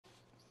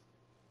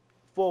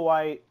Full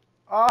white.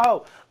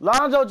 Oh,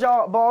 Lonzo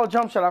ball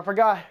jump shot. I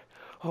forgot.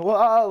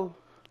 Whoa.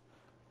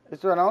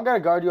 It's right. I don't gotta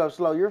guard you up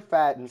slow. You're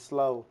fat and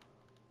slow.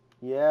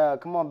 Yeah,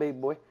 come on, big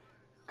boy.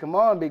 Come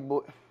on, big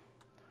boy.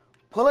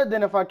 Pull it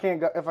then if I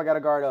can't. If I gotta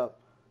guard up.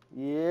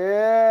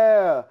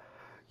 Yeah.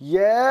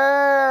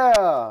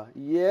 Yeah.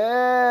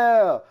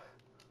 Yeah.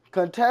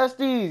 Contest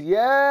these.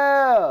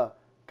 Yeah.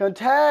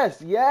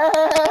 Contest.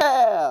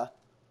 Yeah.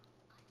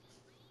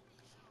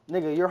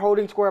 Nigga, you're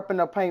holding square up in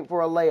the paint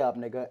for a layup,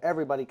 nigga.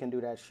 Everybody can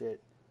do that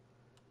shit.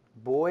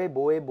 Boy,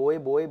 boy, boy,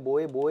 boy,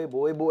 boy, boy,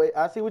 boy, boy.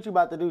 I see what you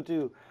about to do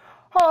too.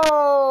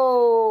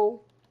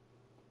 Oh!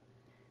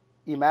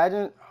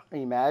 Imagine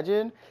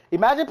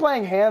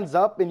playing hands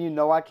up and you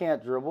know I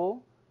can't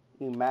dribble.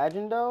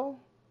 Imagine though.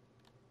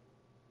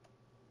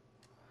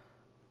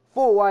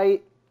 Full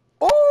white.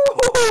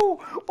 Oh!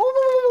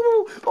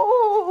 Oh!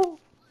 Oh!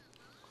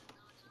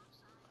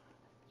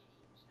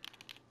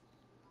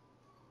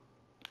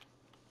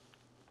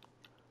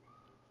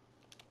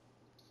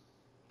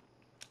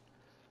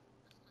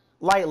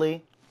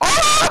 Lightly.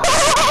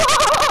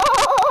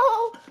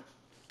 Oh!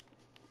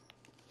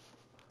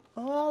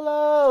 All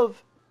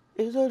love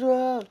is a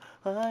drug.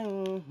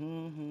 I'm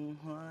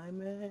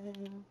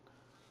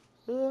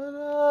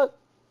drug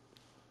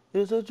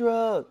is a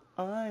drug.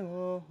 I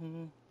love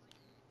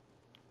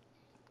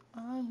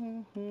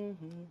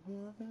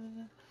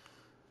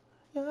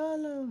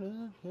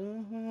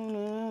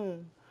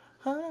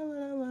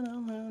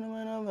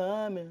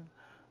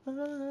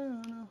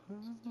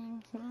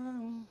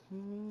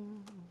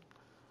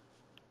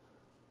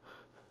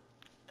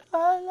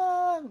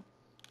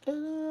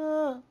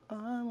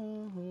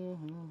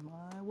I'm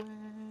my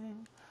way.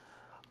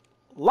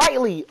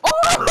 Lightly.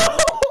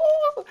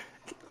 Oh!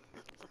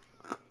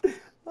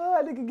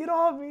 Oh, nigga, get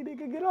off me.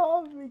 Nigga, get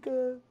off me,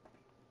 cuz.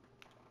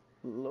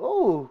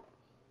 Ooh.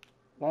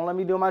 Won't let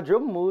me do my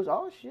dribble moves.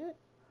 Oh, shit.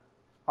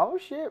 Oh,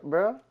 shit,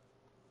 bro.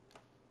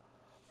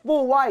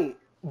 Full white.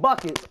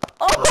 Buckets.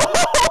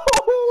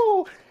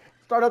 Oh!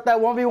 Start up that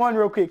 1v1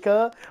 real quick,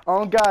 cuz.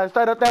 Oh, God.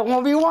 Start up that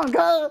 1v1,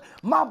 cuz.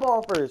 My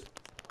ball first.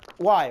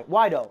 Why?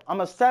 Why, though?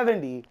 I'm a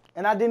 70,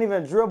 and I didn't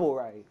even dribble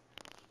right.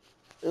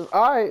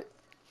 All right.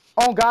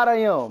 On God, I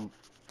am.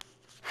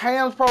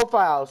 Ham's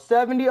profile,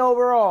 70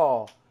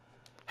 overall.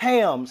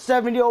 Ham,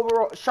 70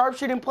 overall.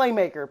 Sharpshooting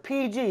playmaker.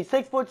 PG,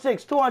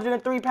 6'6",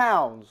 203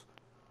 pounds.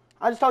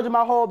 I just told you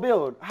my whole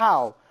build.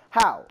 How?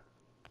 How?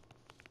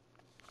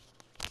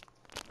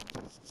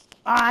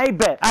 I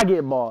bet I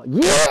get ball.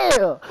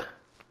 Yeah!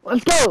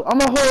 Let's go. I'm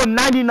going to hold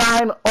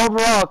 99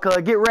 overall, cuz.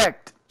 Get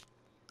wrecked.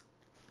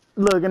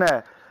 Looking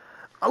at.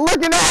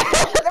 Looking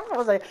at. That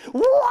was like,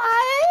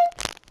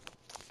 what?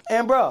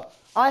 And, bro,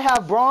 I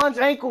have bronze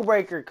ankle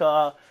breaker,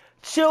 cuz.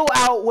 Chill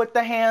out with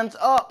the hands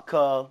up,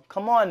 cuz.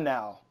 Come on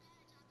now.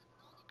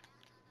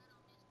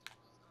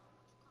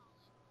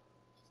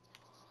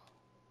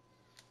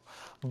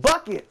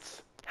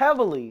 Buckets.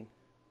 Heavily.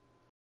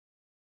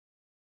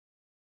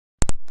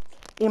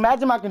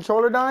 Imagine my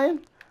controller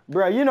dying.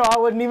 Bro, you know I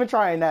wasn't even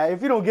trying that.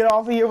 If you don't get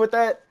off of here with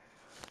that,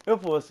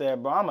 if fool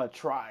said, bro, I'm going to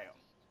try him.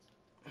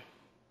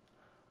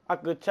 I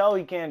could tell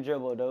he can't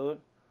dribble, dude.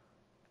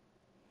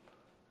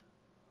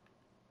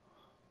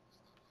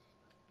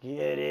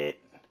 Get it.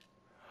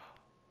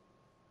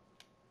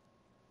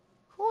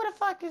 Who the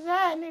fuck is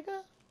that,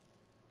 nigga?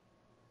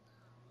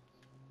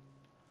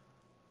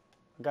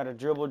 I gotta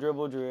dribble,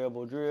 dribble,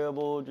 dribble,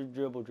 dribble,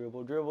 dribble,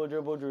 dribble, dribble,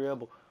 dribble,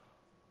 dribble.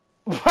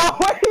 Bro,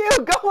 where are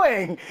you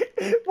going?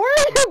 Where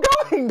are you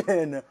going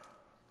then?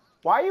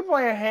 Why are you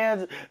playing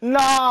hands?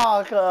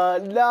 Nah,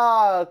 cuz.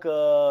 Nah,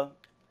 cuz.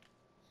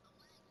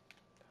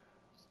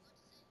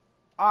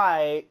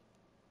 I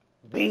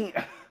beat.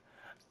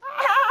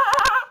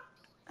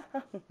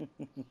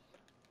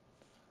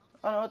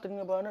 I don't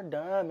think about a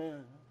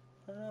diamond.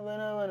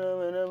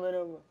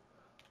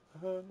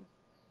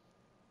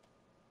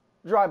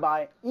 Drive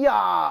by.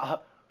 Yeah.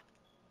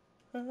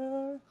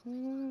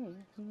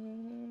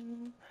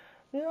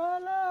 Your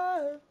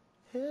love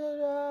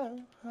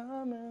is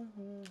coming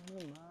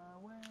my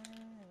way.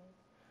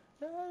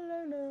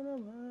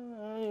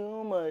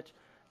 You much.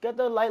 Get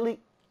the lightly.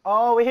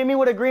 Oh, it hit me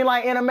with a green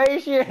light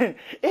animation.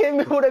 It hit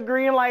me with a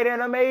green light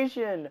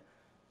animation.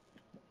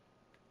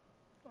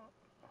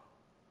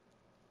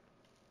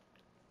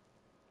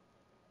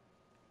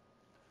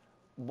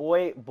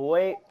 Boy,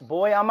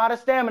 I'm out of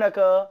stamina,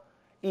 cuz.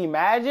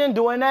 Imagine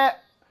doing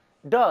that.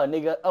 Duh,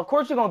 nigga. Of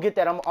course you're gonna get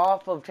that. I'm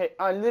off of...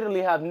 I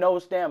literally have no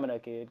stamina,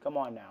 kid. Come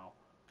on now.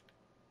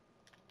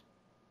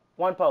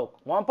 One poke.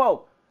 One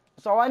poke.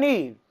 That's all I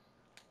need.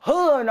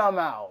 And I'm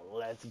out.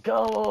 Let's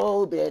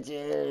go,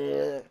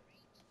 bitches.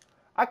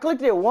 I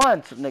clicked it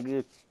once,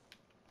 nigga.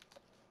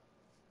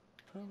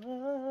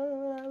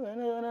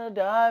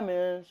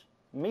 Diamonds.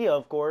 Me,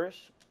 of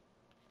course.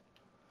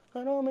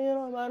 I don't mean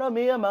about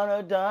me amount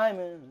of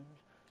diamonds.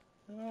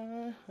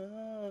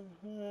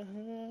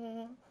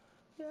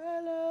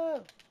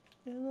 Yellow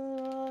is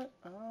a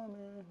I'm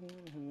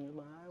in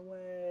my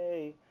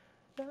way.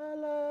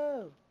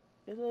 Yellow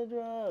is a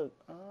drug.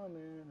 I'm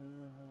in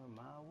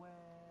my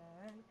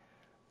way.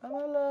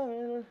 I'm in love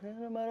with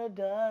a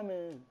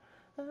diamond.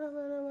 I'm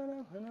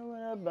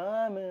a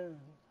diamond.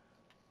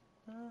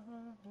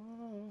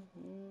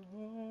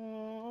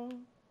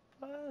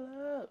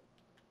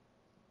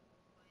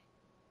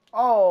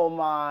 Oh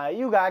my,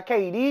 you got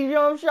KD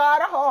jump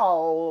shot.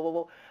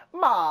 Oh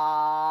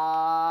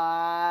my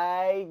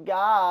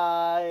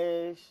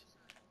gosh.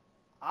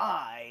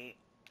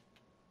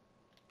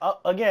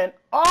 Again.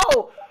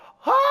 Oh!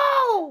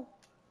 Oh!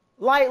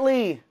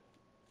 Lightly.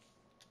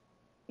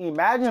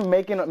 Imagine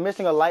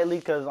missing a lightly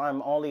because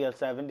I'm only a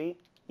 70.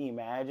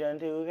 Imagine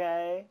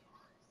 2K.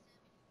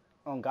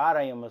 Oh God,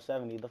 I am a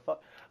 70. The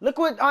fuck? Look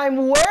what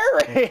I'm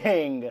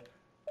wearing.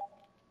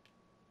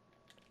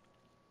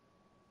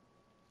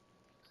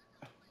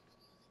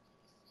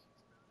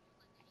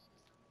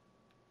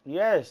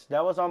 Yes,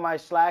 that was on my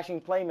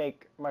slashing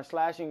playmaker, my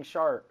slashing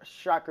shot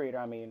creator.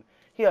 I mean,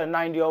 he had a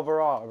 90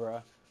 overall,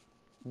 bro.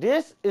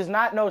 This is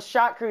not no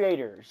shot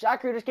creator.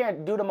 Shot creators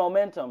can't do the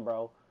momentum,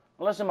 bro.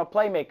 Unless I'm a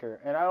playmaker,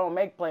 and I don't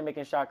make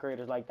playmaking shot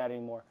creators like that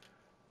anymore.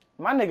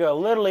 My nigga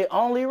literally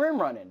only rim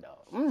running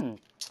though.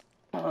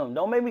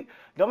 Don't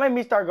make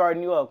me start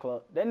guarding you up,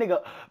 Club. That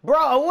nigga,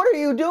 bro, what are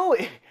you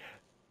doing?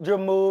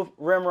 Dribble move,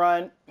 rim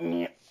run.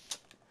 You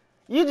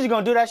just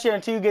gonna do that shit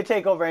until you get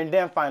takeover and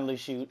then finally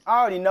shoot. I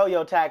already know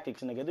your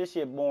tactics, nigga. This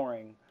shit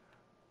boring.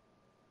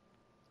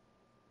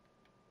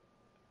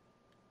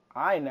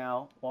 Alright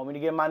now. Want me to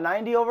get my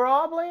 90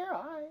 overall player?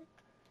 Alright.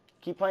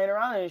 Keep playing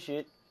around and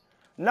shit.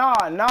 Nah.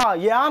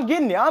 Yeah, I'm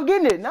getting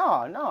it.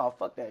 Nah.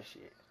 Fuck that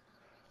shit.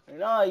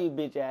 Nah, you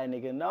bitch ass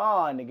nigga.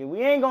 Nah, nigga.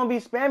 We ain't gonna be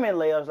spamming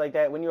layups like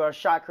that when you are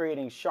shot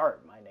creating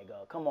sharp, my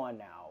nigga. Come on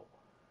now.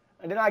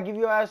 And then I give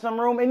you ass some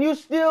room and you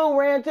still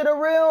ran to the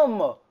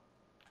rim.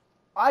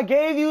 I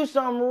gave you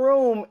some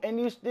room and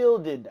you still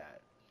did that.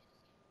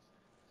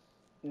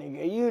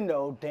 Nigga, you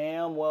know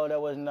damn well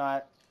that was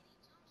not.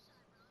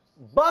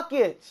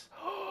 Buckets!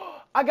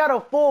 I got a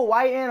full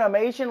white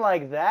animation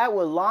like that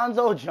with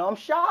Lonzo jump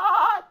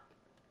shot?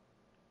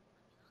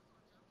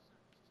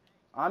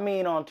 I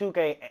mean, on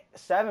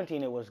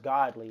 2K17 it was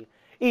godly.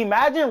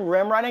 Imagine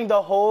rim running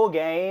the whole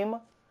game.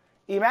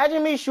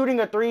 Imagine me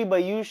shooting a 3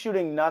 but you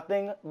shooting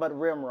nothing but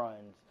rim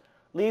runs.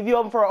 Leave you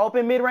open for an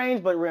open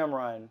mid-range but rim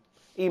run.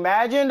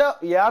 Imagine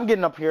yeah, I'm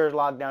getting up here as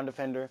lockdown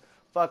defender.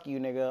 Fuck you,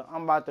 nigga.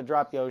 I'm about to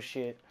drop your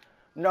shit.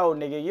 No,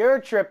 nigga, you're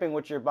tripping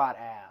with your bot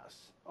ass.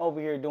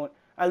 Over here doing...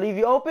 I leave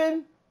you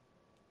open?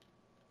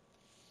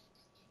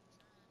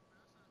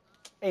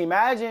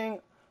 Imagine...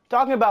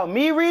 Talking about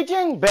me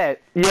reaching?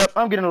 Bet. Yep,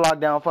 I'm getting locked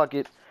down. Fuck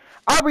it.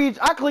 I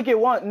click it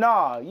once.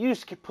 Nah, you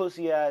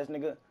pussy ass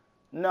nigga.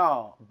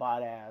 No,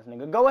 bot ass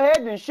nigga. Go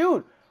ahead and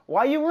shoot.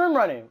 Why you rim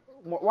running?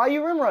 Why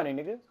you rim running,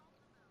 nigga?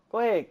 Go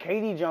ahead.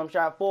 KD jump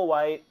shot, full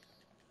white.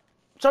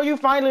 So you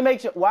finally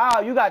make it.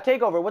 Wow, you got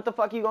takeover. What the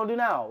fuck you gonna do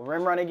now?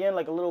 Rim run again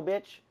like a little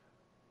bitch?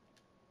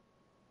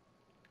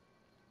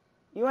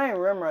 You ain't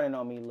rim running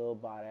on me, little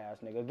bot ass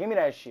nigga. Give me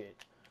that shit.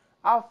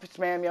 I'll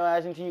spam your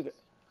ass until you...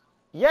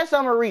 Yes,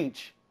 I'm a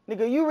reach.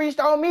 Nigga, you reached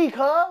on me,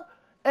 cuz.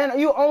 And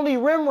you only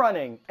rim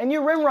running. And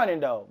you rim running,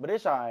 though. But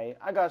it's alright.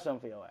 I got something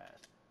for your ass.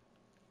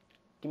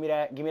 Give me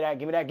that. Give me that.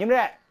 Give me that. Give me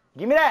that.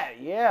 Give me that.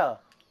 Yeah.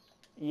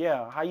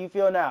 Yeah. How you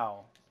feel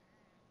now?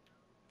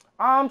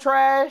 I'm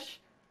trash.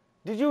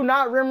 Did you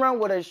not rim run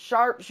with a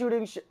sharp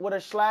shooting, with a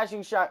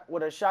slashing shot,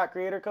 with a shot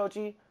creator,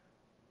 coachy?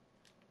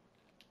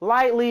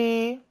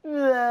 Lightly.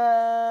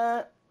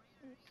 That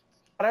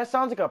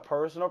sounds like a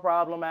personal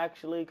problem,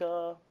 actually,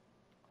 cuz.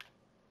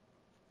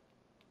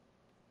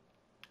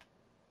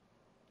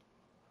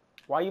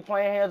 Why you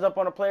playing hands up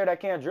on a player that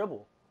can't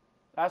dribble?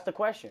 That's the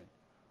question.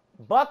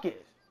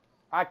 Bucket.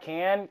 I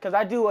can, because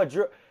I do a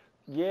dribble.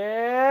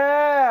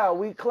 Yeah,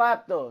 we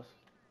clapped those.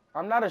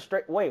 I'm not a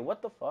straight... Wait,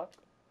 what the fuck?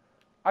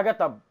 I got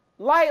the...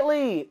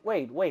 Lightly.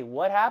 Wait,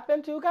 what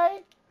happened,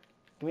 2K?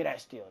 Give me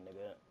that steal,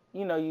 nigga.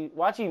 You know, you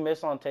watch you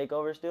miss on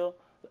takeover still.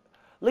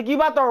 Look, you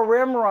about to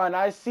rim run.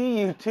 I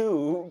see you,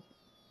 too.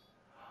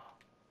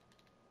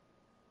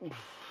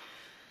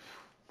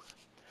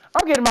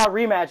 I'm getting my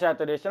rematch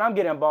after this, and I'm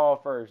getting ball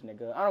first,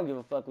 nigga. I don't give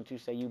a fuck what you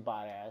say, you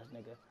bot ass,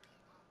 nigga.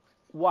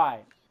 Why?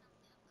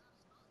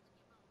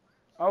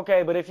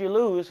 Okay, but if you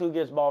lose, who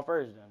gets ball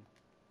first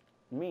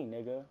then? Me,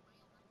 nigga.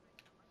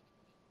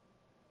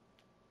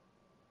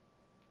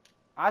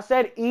 I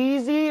said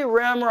easy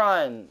rim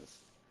runs.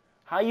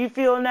 How you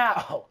feel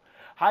now?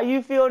 How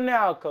you feel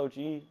now,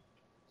 coachy?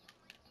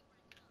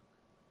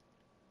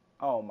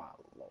 Oh, my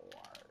Lord.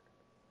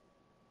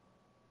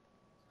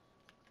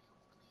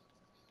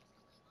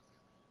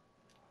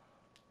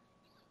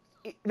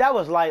 That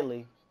was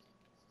lightly.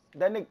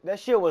 That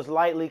shit was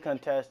lightly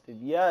contested.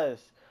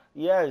 Yes.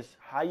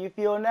 How you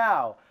feel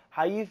now?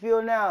 How you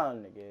feel now,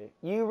 nigga?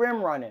 You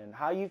rim running.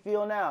 How you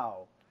feel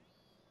now?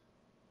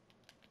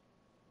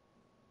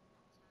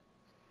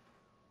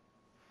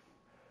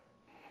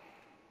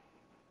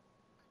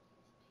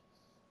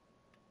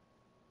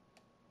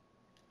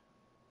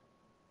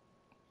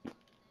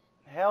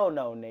 Hell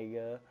no,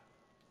 nigga.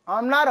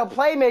 I'm not a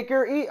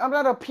playmaker. I'm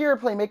not a pure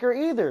playmaker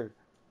either.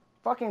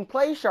 Fucking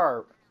play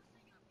sharp.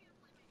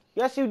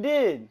 Yes, you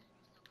did.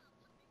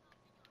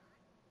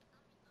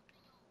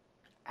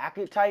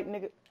 Accurate type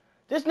nigga.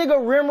 This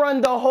nigga rim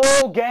run the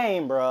whole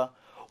game, bruh.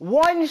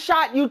 One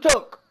shot you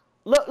took.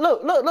 Look.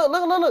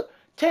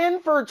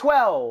 10 for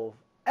 12.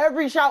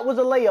 Every shot was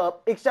a layup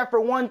except for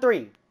 1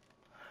 3.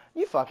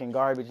 You fucking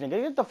garbage,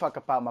 nigga. Get the fuck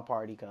up out my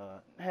party, cuz.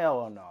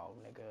 Hell no,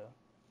 nigga.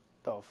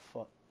 The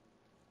fuck?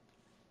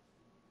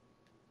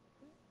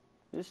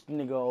 This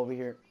nigga over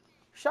here.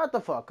 Shut the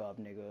fuck up,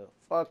 nigga.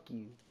 Fuck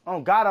you. Oh,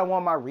 God, I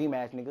want my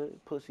rematch, nigga.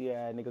 Pussy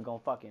ass nigga gonna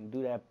fucking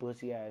do that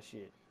pussy ass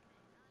shit.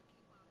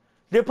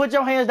 Then put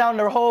your hands down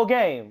the whole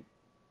game.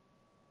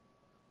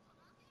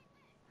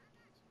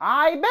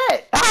 I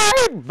bet.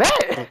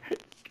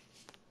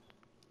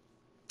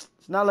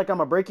 It's not like I'm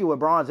gonna break you with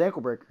bronze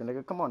ankle breaker,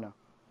 nigga. Come on now.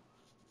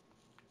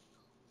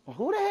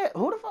 Who the heck?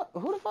 Who the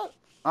fuck?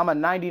 I'm a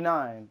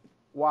 99.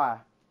 Why?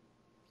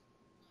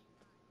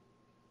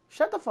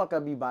 Shut the fuck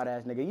up, you bot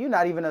ass nigga. You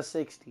not even a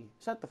 60.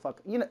 Shut the fuck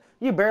up.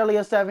 You barely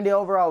a 70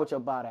 overall with your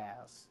bot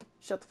ass.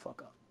 Shut the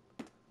fuck up.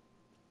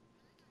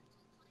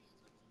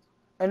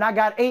 And I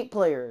got 8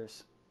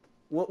 players.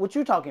 What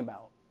you talking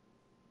about?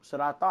 That's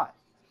what I thought.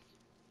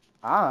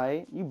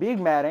 Alright, you big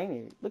mad, ain't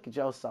you? Look at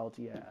your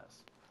salty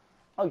ass.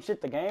 Oh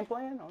shit, the game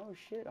playing? Oh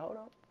shit, hold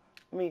up.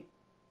 Let me.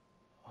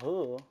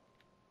 Who?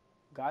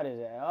 Got his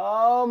ass.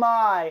 Oh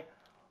my.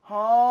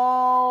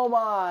 Oh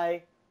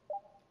my.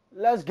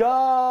 Let's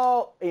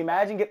go.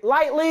 Imagine get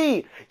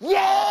lightly.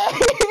 Yeah.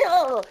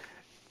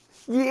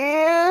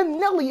 Yeah,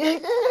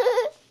 Nelly.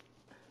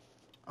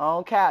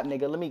 On cap,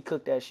 nigga. Let me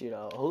cook that shit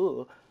up.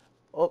 Ooh.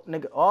 Oh,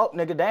 nigga. Oh,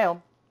 nigga,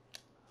 damn.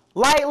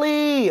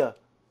 Lightly.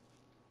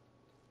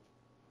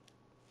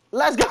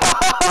 Let's go.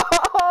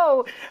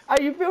 How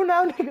you feel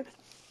now, nigga?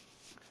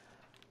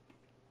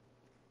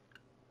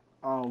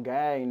 Oh,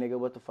 gang, nigga.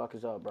 What the fuck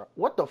is up, bro?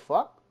 What the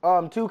fuck?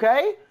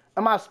 2K?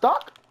 Am I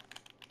stuck?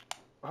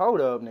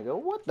 Hold up, nigga.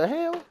 What the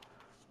hell?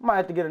 I might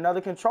have to get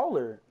another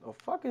controller. The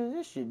fuck is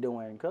this shit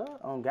doing, cuz?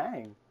 On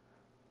gang.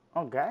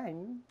 On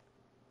gang.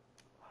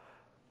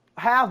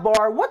 Half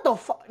bar. What the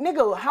fuck?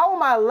 Nigga, how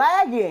am I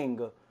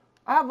lagging?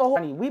 I have a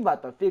whole... We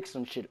about to fix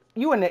some shit.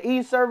 You in the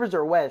East servers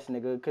or West,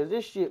 nigga? Because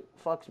this shit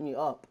fucks me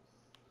up.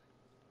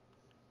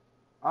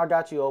 I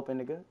got you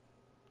open, nigga.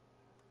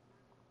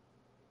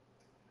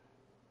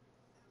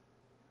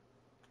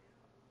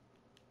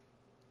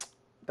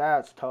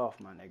 That's tough,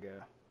 my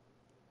nigga.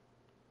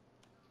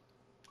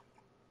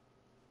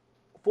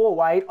 Full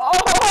white.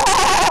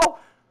 Oh!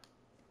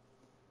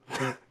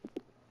 Come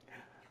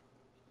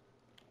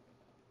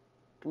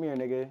here,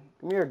 nigga.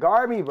 Come here.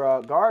 Guard me,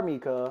 bro. Guard me,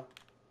 cuz.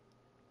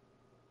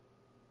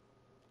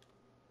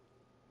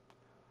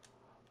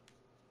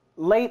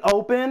 Late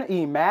open.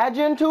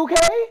 Imagine 2K?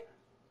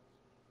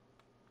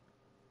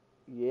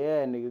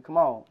 Yeah, nigga. Come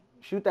on.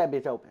 Shoot that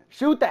bitch open.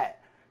 Shoot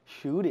that.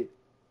 Shoot it.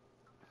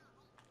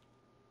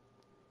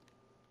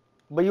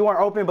 But you weren't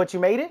open, but you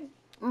made it?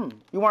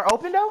 You weren't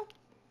open, though?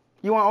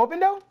 You weren't open,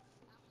 though?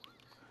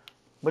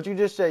 But you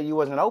just said you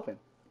wasn't open.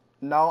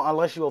 No,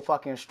 unless you a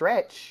fucking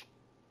stretch.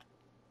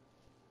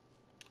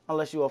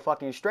 Unless you a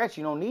fucking stretch,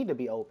 you don't need to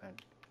be open.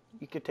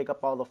 You can take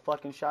up all the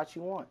fucking shots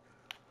you want.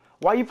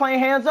 Why you playing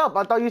hands up?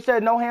 I thought you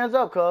said no hands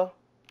up, cuz.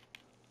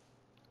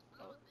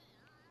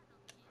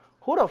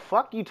 Who the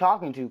fuck you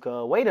talking to,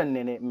 cuz? Wait a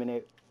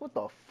minute. What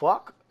the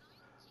fuck?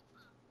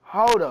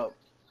 Hold up.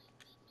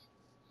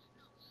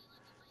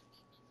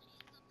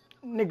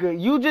 Nigga,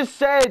 you just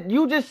said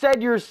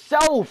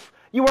yourself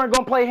you weren't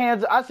gonna play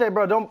hands up. I said,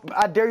 bro,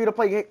 I dare you to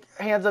play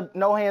hands up,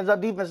 no hands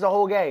up defense the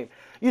whole game.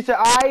 You said,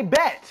 I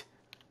bet.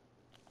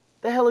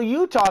 The hell are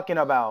you talking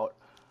about?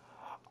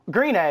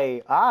 Green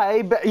A,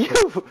 I bet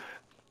you.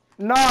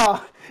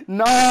 No.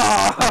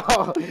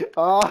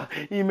 Oh,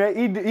 he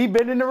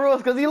bending the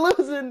rules because he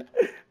losing.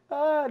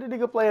 Ah, that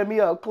nigga playing me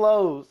up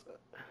close.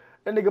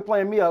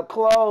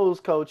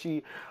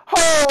 Coachy.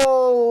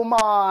 Oh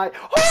my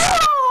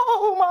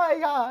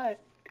God.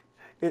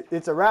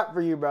 It's a wrap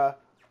for you, bro.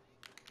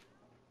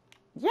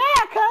 Yeah,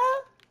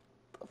 cuz.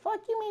 The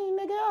fuck you mean,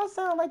 nigga? I don't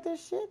sound like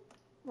this shit.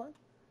 What?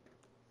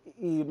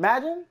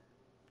 Imagine?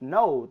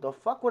 No, the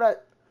fuck would I...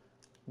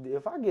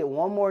 If I get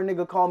one more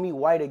nigga call me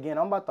white again,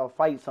 I'm about to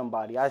fight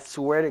somebody. I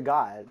swear to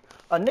God.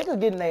 A nigga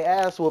getting their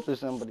ass whooped or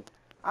somebody.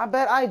 I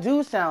bet I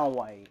do sound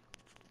white.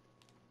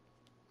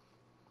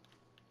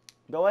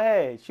 Go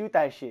ahead. Shoot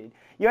that shit.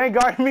 You ain't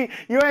guarding me.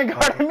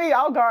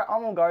 I'm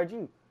gonna guard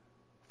you.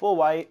 Full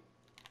white.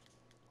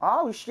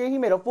 Oh, shit. He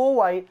made a full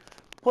white.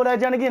 Pull that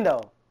gen again,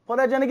 though.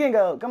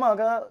 Come on,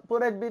 cuz. Pull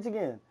that bitch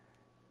again.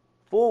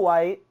 Full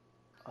white.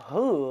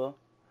 Huh.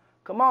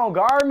 Come on,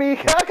 guard me.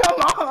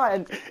 Come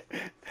on.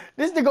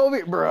 This nigga over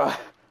here, bruh.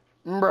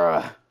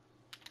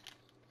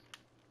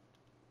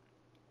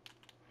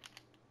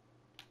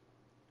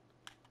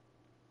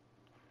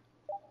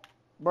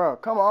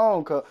 Bruh, come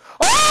on, cuz.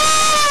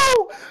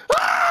 Oh!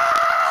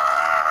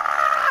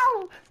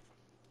 Oh!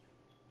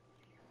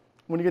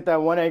 When you get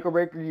that one ankle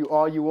breaker,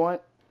 all you want.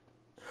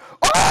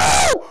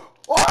 Oh!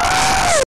 Oh!